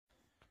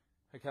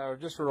Okay,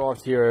 we've just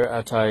arrived here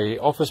at a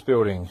office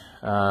building.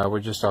 We're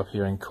just up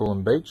here in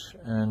Coolum Beach,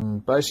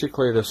 and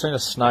basically they've seen a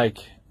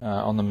snake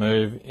on the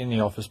move in the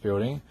office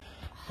building,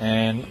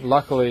 and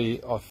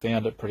luckily I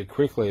found it pretty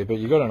quickly. But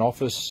you've got an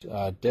office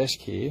desk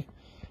here,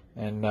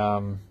 and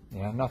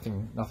you know,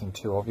 nothing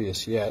too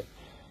obvious yet,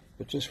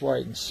 but just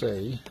wait and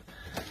see.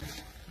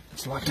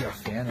 It's lucky I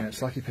found it.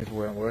 It's lucky people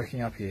weren't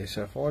working up here.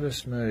 So if I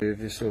just move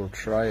this little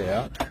tray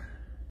out,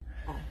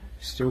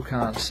 still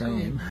can't see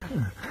him.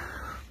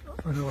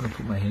 I don't want to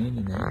put my hand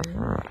in there.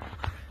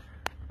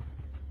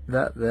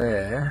 That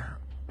there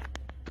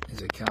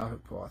is a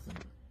carpet python.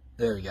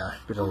 There we go,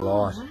 bit of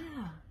light.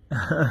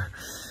 Wow.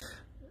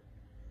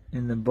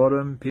 In the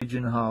bottom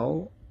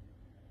pigeonhole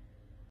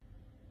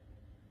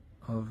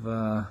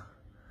of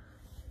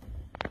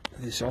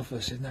this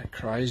office. Isn't that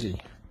crazy?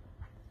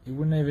 You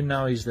wouldn't even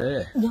know he's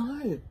there.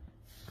 No.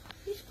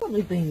 He's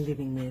probably been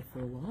living there for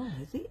a while,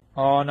 has he?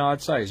 Oh no,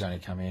 I'd say he's only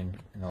come in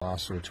the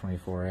last sort of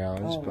 24 hours.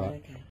 Oh, but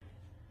okay.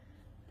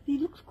 He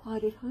looks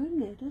quite at home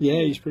there, doesn't he?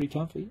 yeah, he's pretty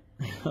comfy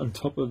on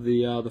top of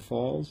the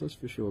files, that's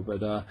for sure.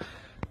 But we'll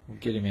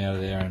get him out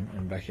of there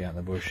and back out in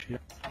the bush. Yep.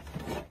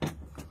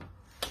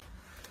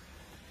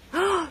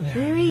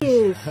 There he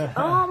is.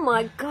 Oh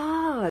my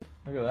God.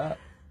 Look at that.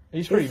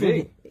 He's pretty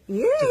big.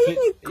 Yeah, isn't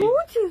he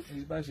gorgeous?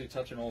 He's basically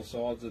touching all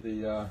sides of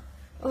the...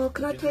 Oh,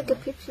 can I take a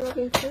picture of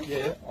him too?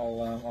 Yeah,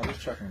 I'll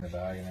just chuck him in the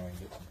bag and then we can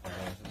get some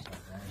photos or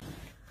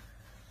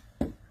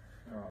something.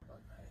 Alright,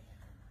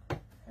 mate.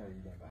 How are you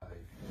going to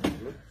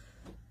behave? Good?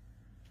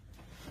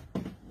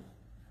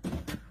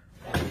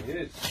 There he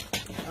is.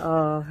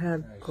 Oh, how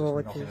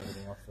gorgeous.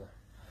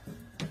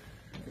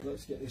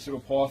 Let's get this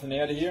little python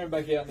out of here and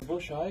back out in the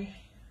bush, eh?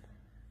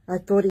 I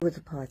thought he was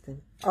a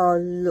python. Oh,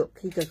 look,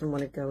 he doesn't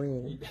want to go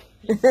in.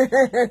 You don't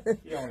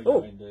want to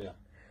go in, do you?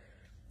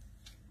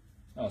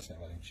 I was going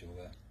to let him chill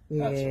there.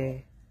 Yeah. That's all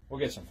right. We'll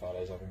get some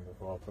photos of him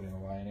before I put him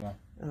away anyway.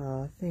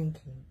 Oh, thank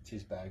you. It's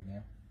his bag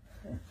now.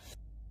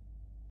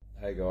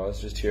 Hey guys,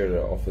 just here at an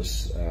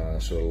office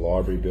sort of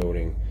library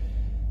building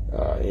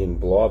in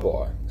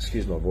Bly.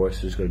 Excuse my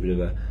voice, just got a bit of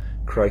a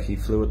croaky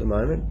flu at the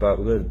moment, but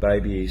we've got a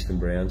baby eastern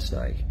brown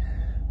snake.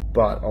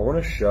 But I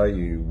want to show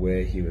you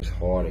where he was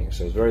hiding.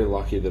 So I was very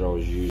lucky that I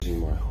was using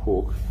my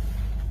hook,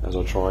 as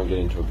I try and get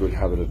into a good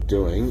habit of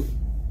doing,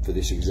 for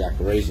this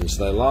exact reason.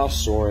 So they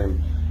last saw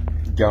him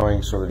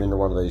going sort of into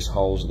one of these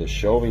holes of the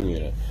shelving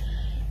unit.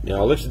 Now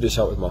I lifted this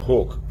up with my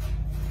hook,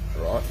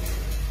 right,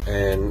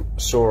 and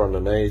saw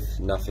underneath,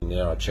 nothing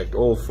there. I checked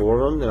all four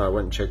of them, then I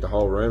went and checked the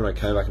whole room, and I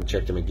came back and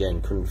checked him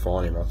again, couldn't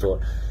find him. I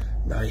thought,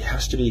 no, he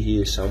has to be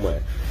here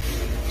somewhere.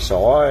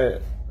 So I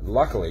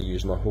luckily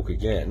used my hook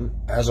again.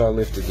 As I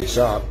lifted this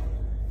up,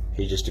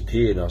 he just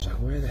appeared, and I was like,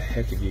 where the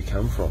heck have you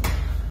come from?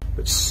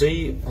 But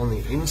see, on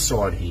the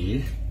inside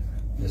here,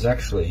 there's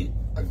actually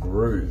a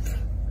groove,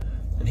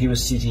 and he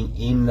was sitting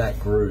in that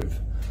groove.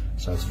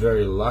 So it's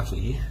very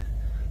lucky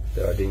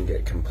that I didn't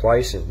get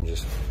complacent and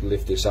just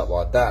lift this up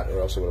like that,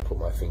 or else I would have put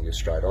my finger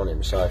straight on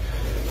him. So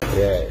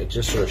yeah, it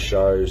just sort of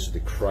shows the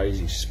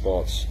crazy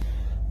spots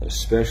that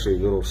especially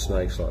little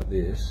snakes like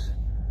this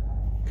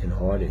can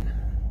hide in.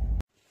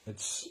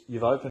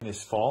 You've opened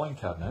this filing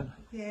cabinet.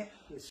 Yeah.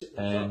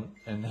 And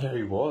there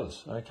he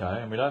was. Okay,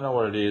 and we don't know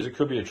what it is. It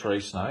could be a tree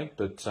snake,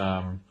 but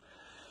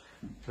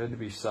better to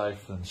be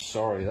safe than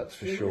sorry, that's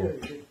for sure.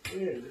 Yeah,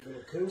 they've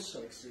got kill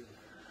snakes there.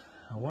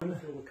 I wonder.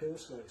 The kill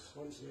snakes,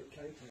 ones that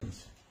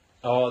K-tons.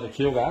 Oh, the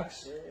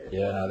keelbacks?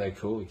 Yeah, no, they're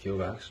cool, the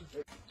keelbacks.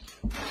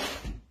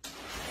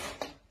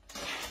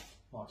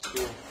 Might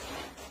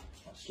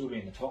still be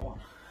in the top one.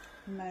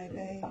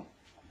 Maybe.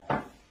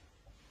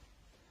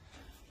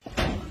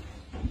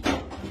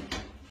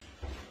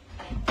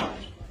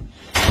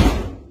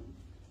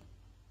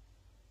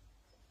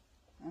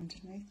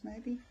 Underneath,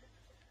 maybe.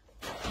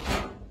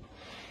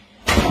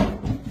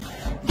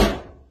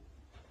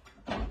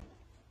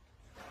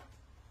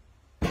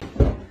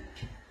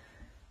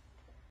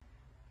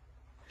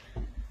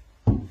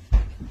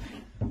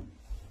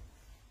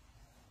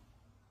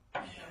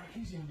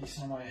 He's going to be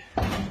somewhere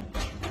in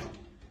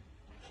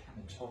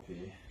the top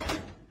here.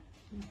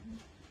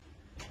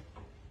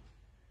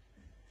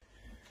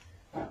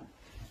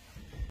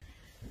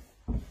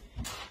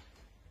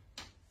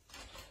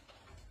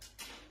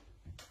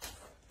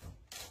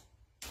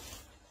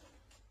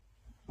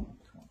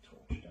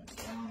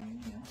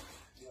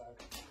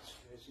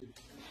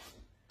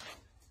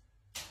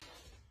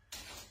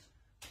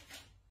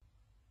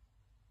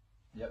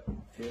 Yep,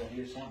 feel like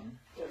here's something.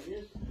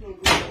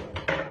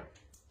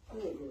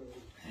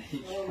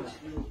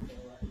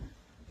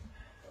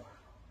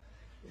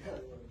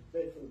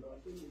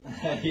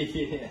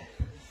 Yeah,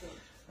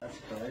 that's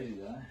crazy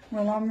though.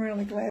 Well, I'm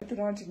really glad that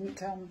I didn't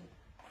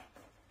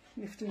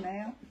lift him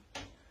out.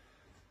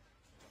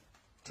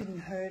 Didn't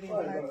hurt him,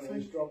 hopefully. He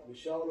was dropping his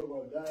shoulder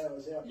one day. I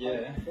was out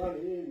in front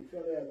of him. He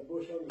fell out of the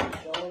bush onto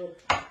his shoulder.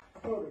 I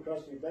pulled it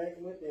across my back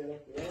and went down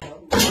up the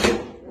arm. I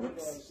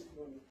was sitting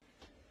on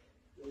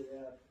the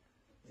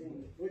thing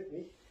with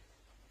me.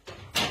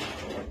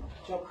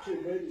 Chopped 2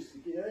 metres to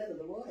get out of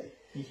the way.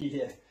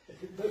 Yeah.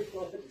 It looks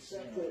like it's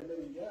sat there and let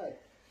him go.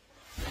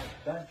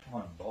 Don't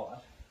try and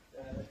bite.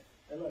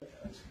 Hello,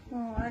 guys.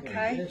 Oh, There he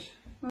okay. is.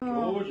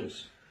 Oh,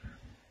 Gorgeous.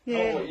 Not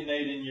yeah. what you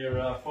need in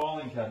your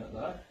filing cabinet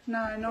though.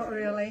 No, not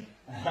really.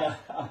 Alright,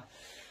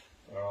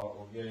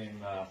 we'll get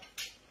him out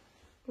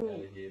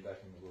of here back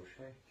in the bush.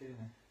 Hey, get in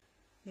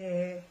there.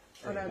 Yeah.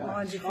 I don't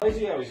mind if. It's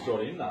crazy how he's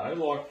got in though.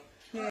 Like,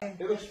 Yeah.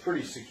 it looks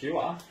pretty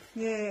secure.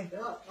 Yeah.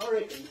 Yeah, I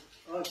reckon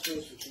I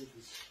personally think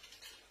he's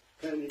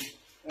coming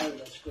over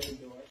that screen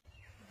door.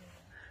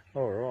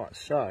 Alright,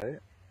 so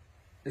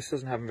this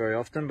doesn't happen very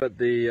often, but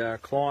the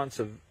clients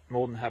are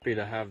more than happy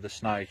to have the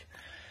snake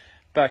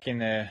back in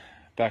their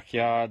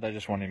backyard. They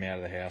just want him out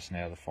of the house and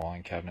out of the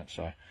filing cabinet.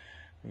 So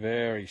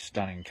very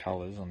stunning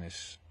colours on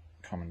this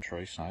common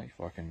tree snake.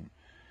 If I can,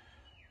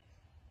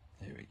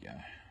 there we go.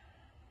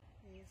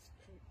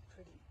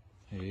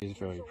 He is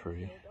very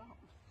pretty.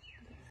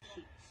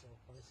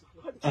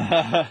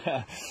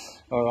 Alright,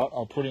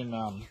 I'll put him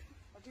off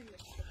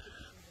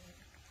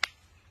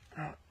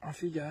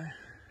you go.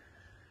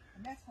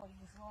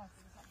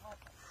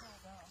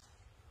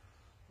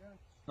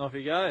 Off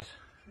he goes.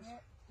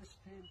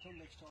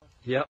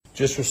 Yep.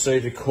 Just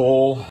received a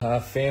call.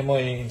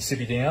 Family in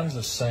Sippy Downs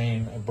has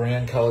seen a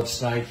brown coloured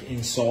snake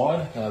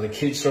inside. The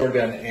kids saw it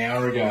about an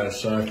hour ago,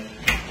 so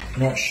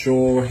not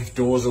sure if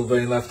doors have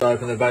been left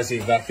open. They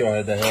basically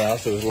evacuated the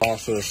house. It was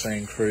last sort of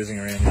seen cruising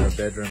around in a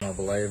bedroom, I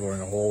believe, or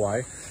in a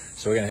hallway.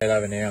 So we're going to head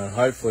over now and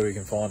hopefully we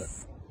can find it.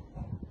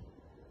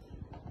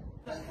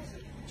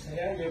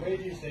 Yeah, where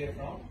did you see it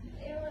from?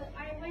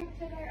 I went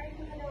to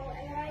the middle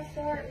and I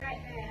saw it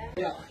right there.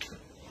 Yeah.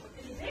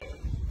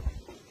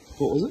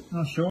 What was it?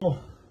 Not sure.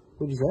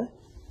 What was that?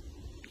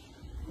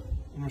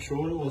 I'm not sure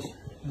what it was.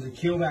 It was a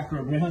keelback or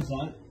a brown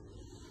snake.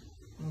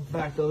 In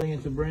fact, I think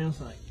it's a brown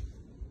snake.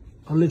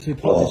 I literally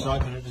popped this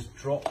open and it just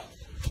dropped.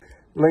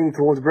 Leaning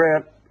towards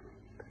brown.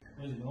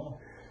 Where's it gone?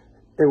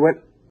 It went.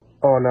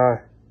 Oh no.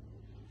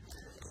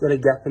 Got a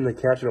gap in the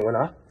couch and it went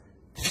up.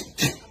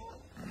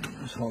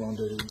 Just hold on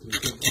to it.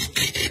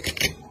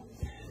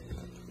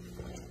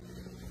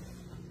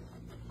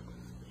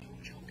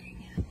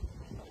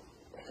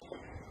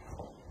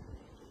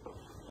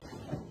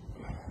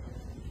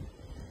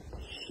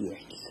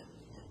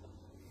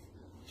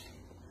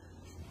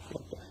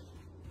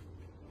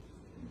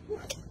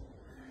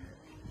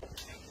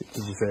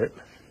 Did you see it?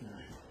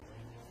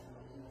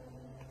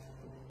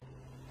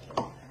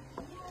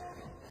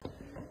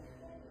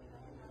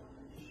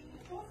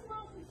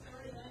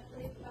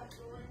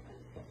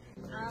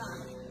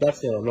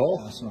 That's not a knife.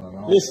 That's not a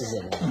knife. This is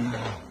a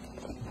knife.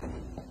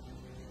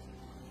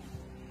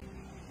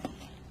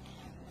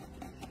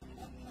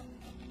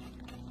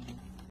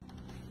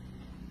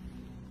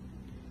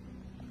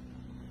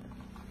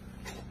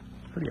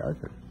 Pretty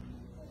open.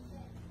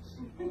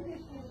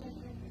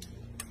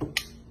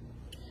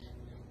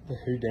 The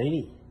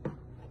Houdini.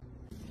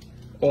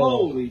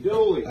 Holy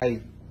dooly!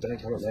 Hey, don't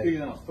come up It's there. bigger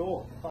than I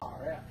thought.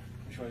 Far out.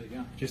 Which way is it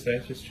going? Just there,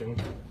 just chilling.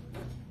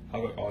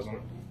 I've got eyes on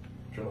it.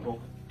 Drill a hook.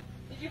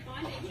 Did you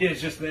find it? Yeah,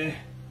 it's just there.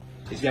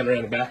 He's going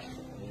around the back.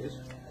 Yes.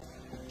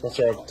 That's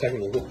right, I'm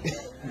taking a look.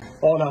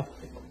 Oh no.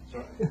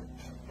 Sorry.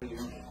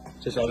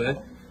 Just over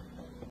there.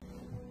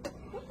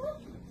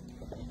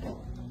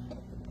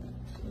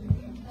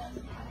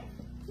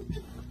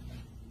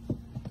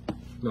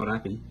 Not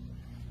happy.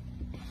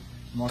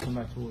 Might come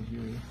back towards you.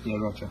 Yeah,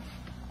 gotcha.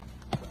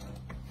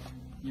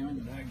 You're in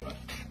the bag, but.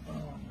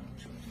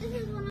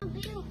 This is one of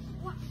you. This is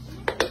one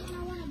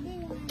I want to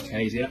do.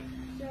 Okay, he's out.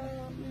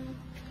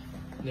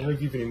 Now we're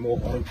giving him more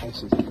bone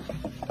pieces. Oh,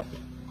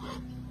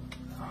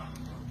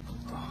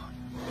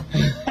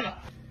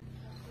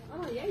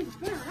 yeah, he's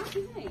fair enough,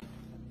 isn't he?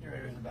 You're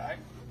in the bag.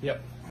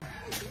 Yep.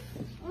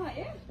 Oh,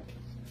 yeah.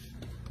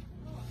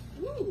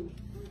 Ooh.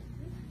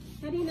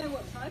 How do you know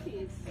what type he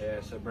is?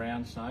 Yeah, so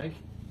brown snake,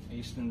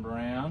 eastern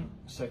brown,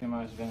 second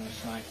most venomous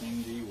snake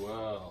in the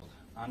world.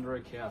 Under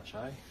a couch,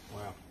 eh?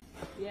 Wow.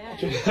 Yeah.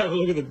 Have a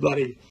look at the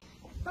bloody.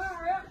 Mate,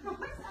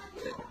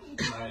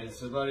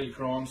 it's a bloody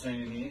crime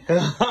scene in here.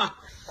 Alright,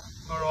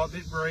 a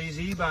bit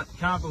breezy, but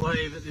can't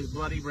believe that this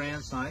bloody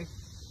brown snake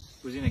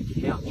was in a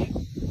couch.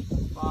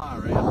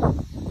 Far out.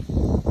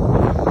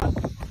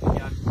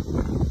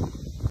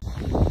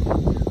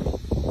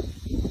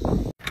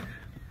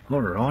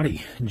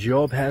 Alrighty,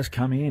 job has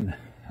come in.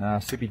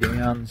 Sippy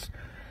Downs,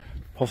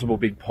 possible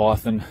big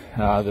python.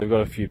 They've got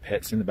a few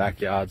pets in the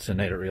backyard, so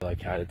need it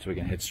relocated, so we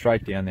can head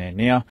straight down there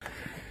now,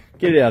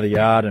 get it out of the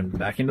yard and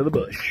back into the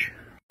bush.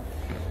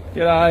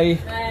 G'day.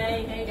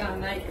 Hey, how you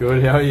going, mate?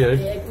 Good, how are you?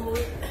 Yeah,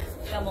 good.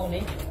 Come on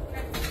in.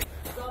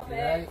 Stop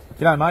it.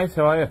 G'day mate,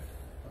 how are you?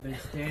 I've been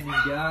standing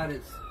guard.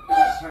 It's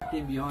tucked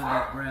in behind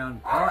that brown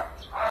pot.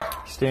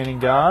 Standing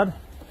guard?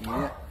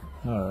 Yeah.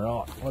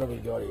 Alright, what have we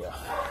got here?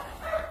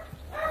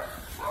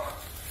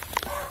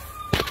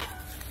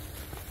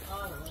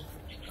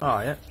 Oh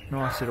yeah,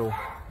 nice little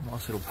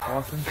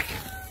python.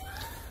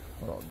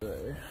 What I'll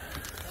do.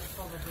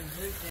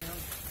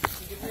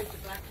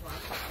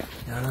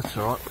 Yeah, that's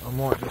alright. I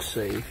might just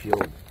see if you'll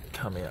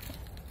come out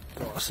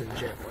nice and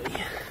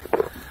gently.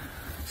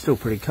 Still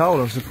pretty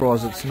cold. I'm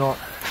surprised it's not.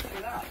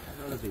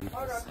 These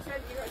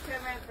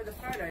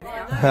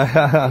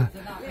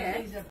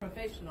are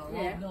professional,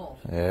 north.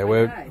 Yeah,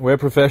 we're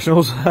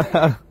professionals.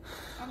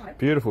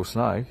 Beautiful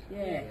snake.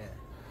 Yeah.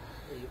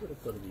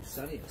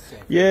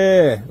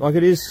 Yeah, like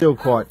it is still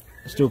quite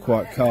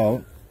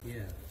cold.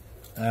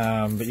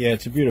 But yeah,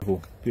 it's a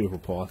beautiful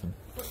python.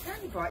 Well,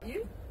 can he bite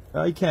you?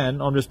 He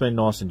can. I'm just being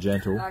nice and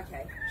gentle.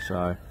 Okay.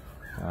 So,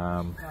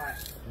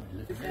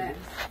 Right.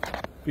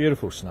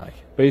 beautiful snake.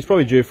 But he's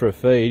probably due for a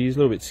feed. He's a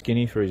little bit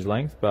skinny for his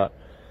length, but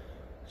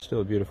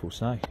still a beautiful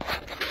snake.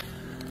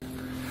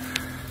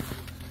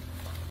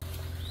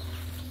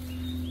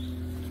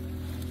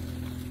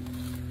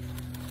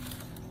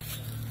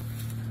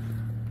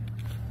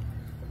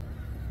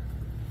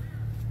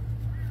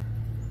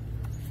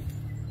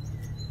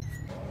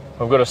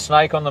 We've got a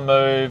snake on the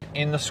move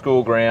in the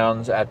school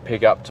grounds at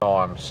pickup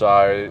time. So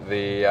I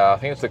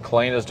think it's the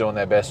cleaners doing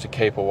their best to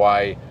keep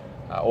away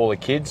all the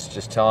kids,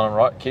 just telling them,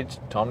 right, kids,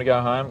 time to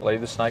go home, leave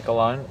the snake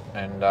alone.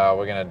 And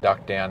we're going to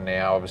duck down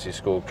now. Obviously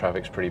school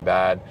traffic's pretty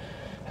bad.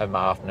 Have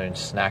my afternoon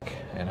snack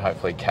and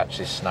hopefully catch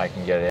this snake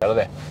and get it out of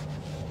there.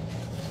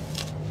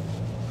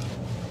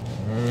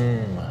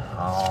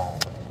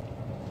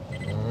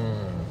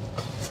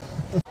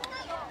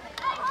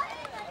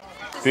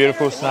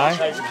 Beautiful snake.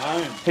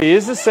 He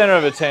is the centre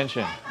of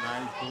attention.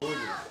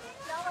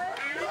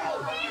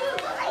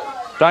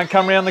 Don't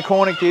come around the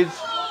corner, kids.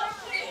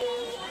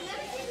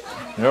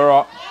 You're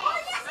all right.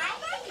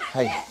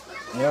 Hey,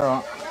 you're all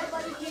right.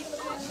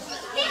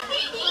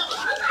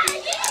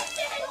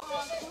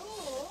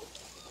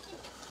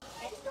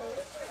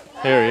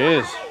 Here he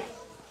is.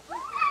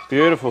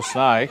 Beautiful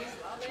snake.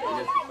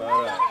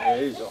 Yeah,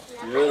 he's a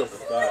beautiful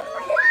photo.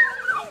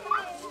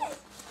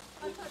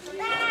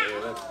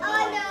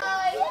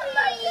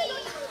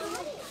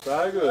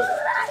 So good.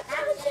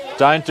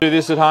 Don't do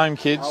this at home,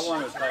 kids. I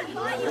want to take him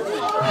with me.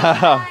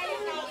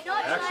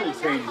 Actually,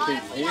 keen to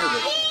keep him here,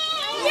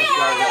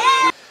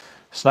 but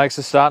Snakes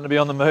are starting to be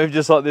on the move,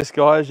 just like this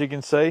guy, as you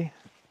can see.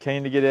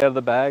 Keen to get out of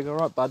the bag. All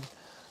right, bud.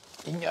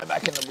 You can go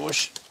back in the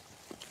bush.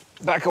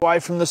 Back away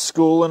from the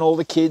school and all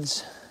the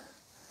kids.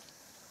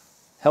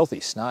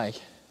 Healthy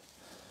snake.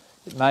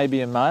 It may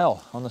be a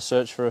male on the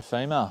search for a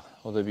female.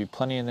 Well, there'll be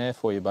plenty in there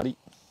for you, buddy.